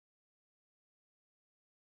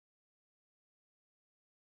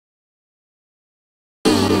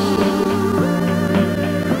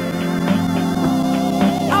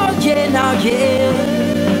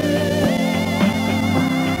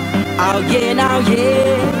Oh yeah, now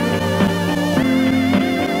yeah.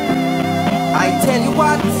 I tell you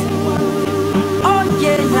what. Oh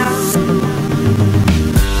yeah, now.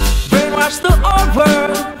 Brainwash the whole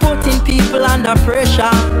world, putting people under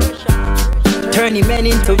pressure, turning men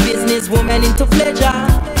into business, women into pleasure.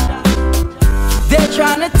 They're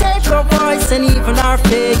trying to take our voice and even our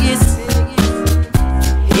face.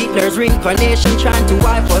 Hitler's reincarnation trying to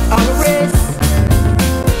wipe out our race.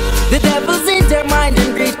 The devil's in their mind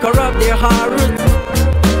and greed corrupt their heart.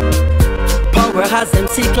 Power has them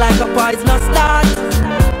sick like a poisonous dart.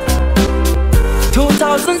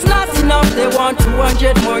 2000's not enough, they want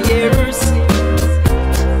 200 more years.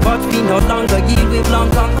 But we no longer yield with long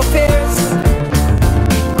conquer fears.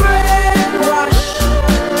 Brainwash,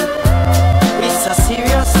 it's a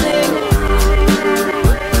serious thing.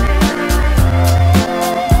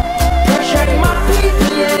 Pressuring my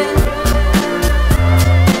people, yeah,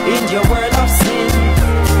 in your world of sin.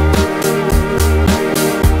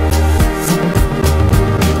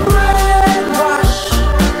 Brainwash,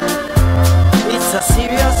 it's a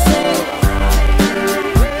serious thing.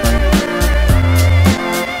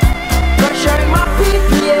 Pressuring my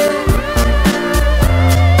people, yeah,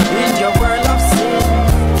 in your world of sin.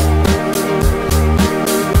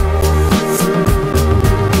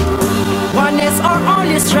 Oneness our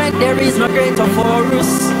only strength, there is no greater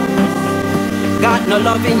force. Got no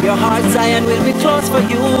love in your heart, Zion will be close for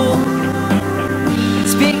you.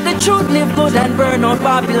 Speak the truth, live good and burn out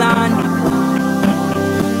Babylon.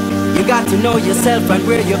 You got to know yourself and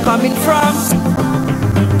where you're coming from.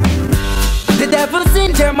 The devil's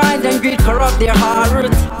in their mind and greed corrupt their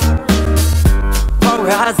heart. Power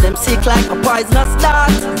has them sick like a poisonous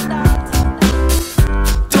dart.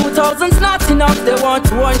 2000's not enough, they want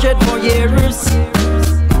 200 more years.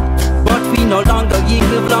 But we no longer yield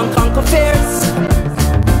with long conquer fears.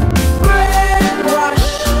 Brainwash,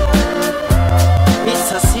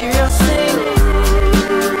 it's a serious thing.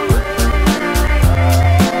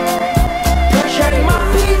 Pressuring my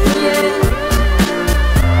people, yeah,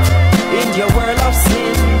 in your world of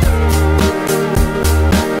sin.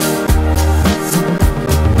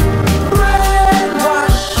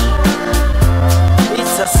 Brainwash,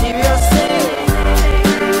 it's a serious thing.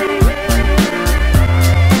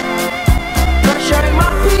 Pressuring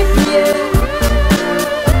my people, yeah,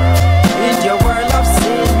 in your world of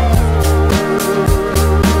sin.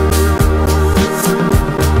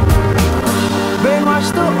 Brainwash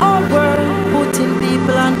the whole world, putting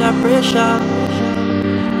people under pressure,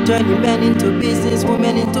 turning men into business,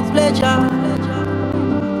 women into pleasure.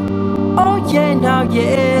 Oh yeah, now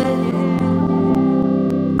yeah.